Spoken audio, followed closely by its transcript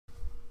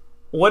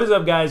What is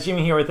up, guys?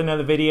 Jimmy here with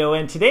another video,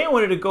 and today I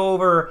wanted to go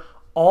over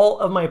all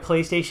of my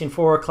PlayStation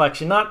 4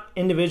 collection, not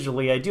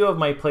individually. I do have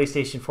my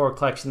PlayStation 4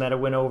 collection that I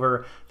went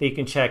over that you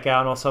can check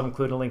out, and also I've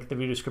included a link in the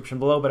video description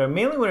below, but I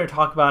mainly want to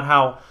talk about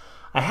how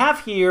I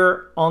have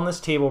here on this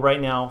table right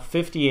now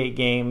 58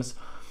 games,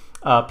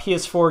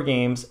 PS4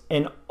 games,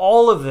 and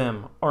all of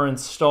them are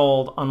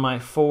installed on my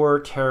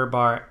 4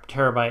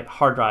 terabyte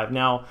hard drive.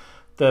 Now,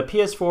 the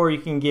PS4 you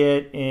can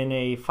get in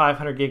a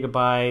 500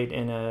 gigabyte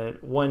and a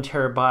 1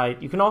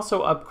 terabyte. You can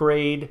also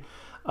upgrade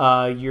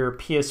your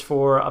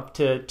PS4 up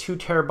to 2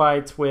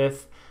 terabytes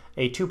with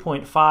a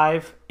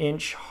 2.5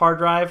 inch hard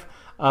drive.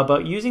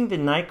 But using the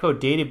Nyko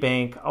data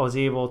bank, I was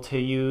able to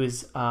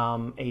use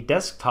a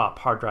desktop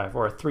hard drive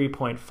or a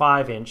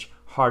 3.5 inch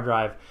hard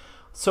drive.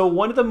 So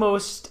one of the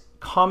most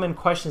common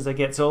questions I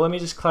get, so let me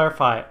just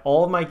clarify,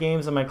 all of my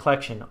games in my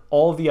collection,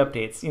 all of the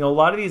updates, a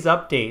lot of these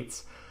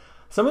updates,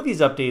 some of these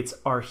updates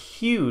are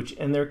huge,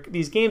 and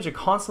these games are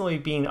constantly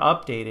being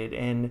updated,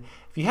 and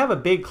if you have a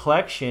big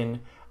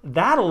collection,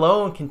 that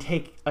alone can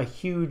take a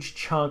huge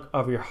chunk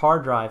of your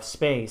hard drive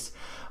space.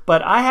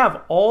 But I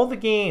have all the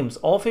games,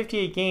 all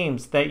 58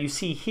 games that you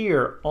see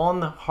here on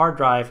the hard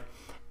drive,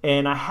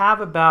 and I have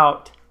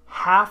about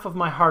half of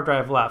my hard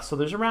drive left, so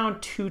there's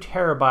around 2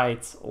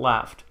 terabytes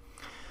left.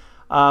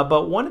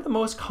 But one of the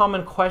most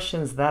common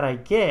questions that I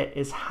get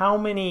is how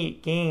many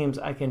games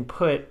I can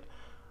put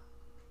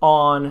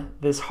on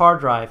this hard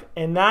drive,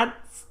 and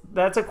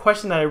that's a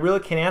question that I really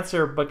can't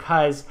answer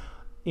because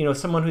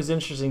someone who's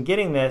interested in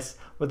getting this,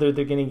 whether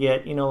they're going to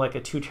get like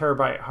a 2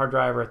 terabyte hard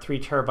drive or a 3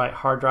 terabyte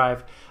hard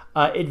drive,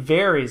 it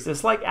varies.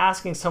 It's like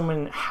asking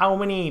someone how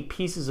many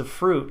pieces of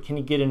fruit can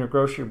you get in a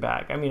grocery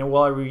bag. I mean,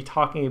 well, are we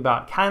talking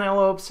about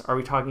cantaloupes? Are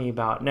we talking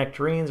about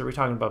nectarines? Are we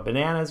talking about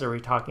bananas? Are we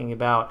talking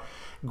about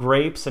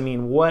grapes? I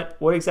mean, what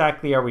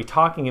exactly are we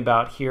talking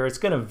about here? It's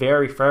going to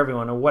vary for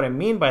everyone, and what I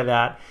mean by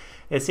that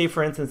is, say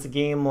for instance, a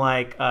game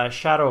like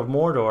Shadow of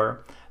Mordor.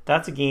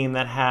 That's a game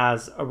that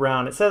has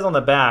around, it says on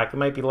the back, it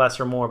might be less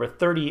or more, but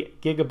 30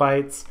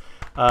 gigabytes.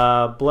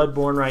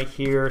 Bloodborne right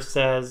here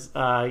says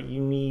you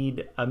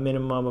need a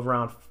minimum of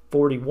around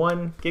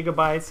 41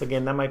 gigabytes.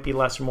 Again, that might be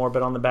less or more,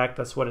 but on the back,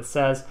 that's what it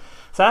says.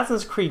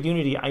 Assassin's Creed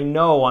Unity, I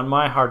know on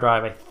my hard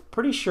drive, I'm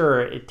pretty sure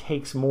it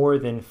takes more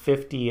than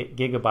 50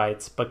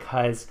 gigabytes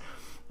because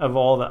of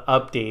all the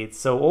updates.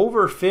 So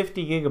over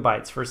 50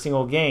 gigabytes for a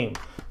single game.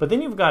 But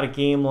then you've got a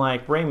game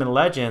like Rayman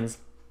Legends,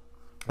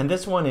 and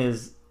this one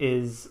is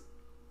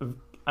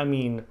I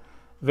mean,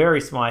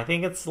 very small. I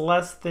think it's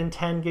less than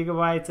 10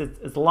 gigabytes.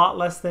 It's a lot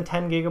less than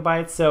 10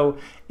 gigabytes. So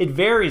it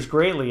varies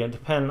greatly and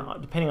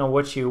depending on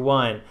what you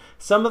want.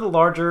 Some of the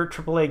larger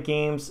AAA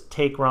games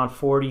take around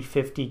 40,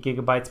 50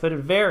 gigabytes, but it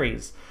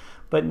varies.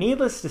 But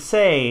needless to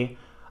say,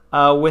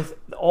 with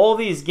all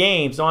these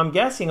games, so I'm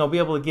guessing I'll be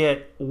able to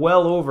get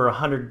well over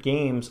 100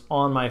 games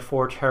on my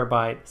 4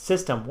 terabyte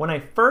system. When I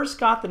first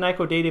got the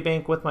Nyko data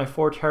bank with my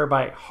 4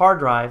 terabyte hard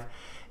drive,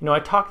 I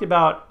talked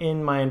about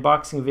in my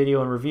unboxing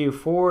video and review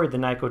for the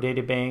Nyko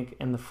data bank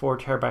and the 4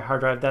 terabyte hard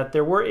drive that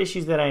there were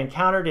issues that I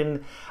encountered,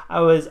 and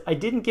I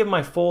didn't give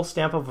my full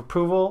stamp of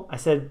approval. I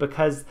said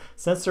because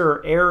since there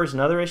are errors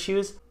and other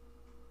issues.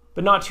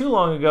 But not too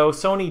long ago,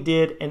 Sony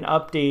did an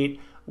update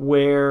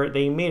where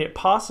they made it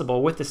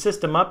possible with the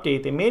system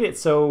update. They made it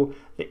so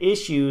the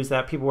issues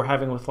that people were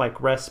having with like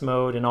rest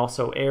mode and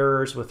also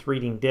errors with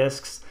reading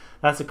discs,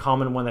 that's a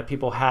common one that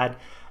people had.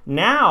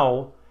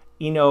 Now,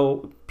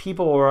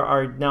 people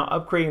are now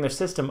upgrading their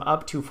system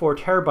up to 4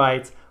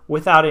 terabytes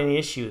without any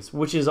issues,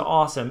 which is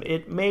awesome.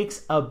 It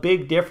makes a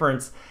big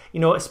difference,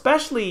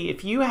 especially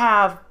if you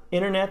have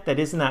internet that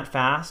isn't that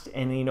fast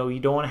and you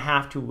don't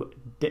have to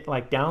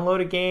like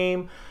download a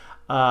game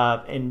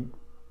and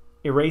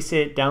erase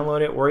it,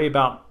 download it, worry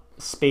about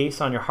space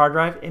on your hard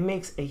drive. It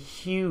makes a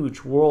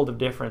huge world of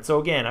difference. So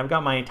again, I've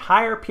got my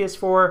entire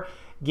PS4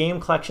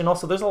 game collection.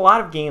 Also, there's a lot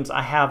of games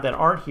I have that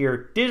aren't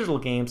here, digital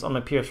games on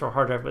my PS4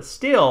 hard drive, but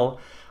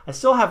I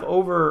still have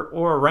over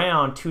or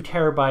around 2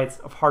 terabytes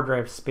of hard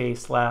drive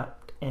space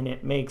left, and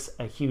it makes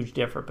a huge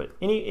difference. But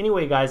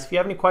anyway, guys, if you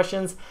have any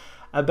questions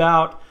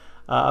about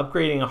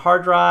upgrading a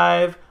hard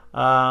drive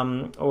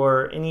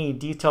or any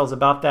details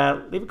about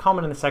that, leave a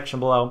comment in the section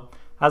below.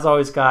 As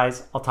always,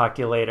 guys, I'll talk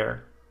to you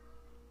later.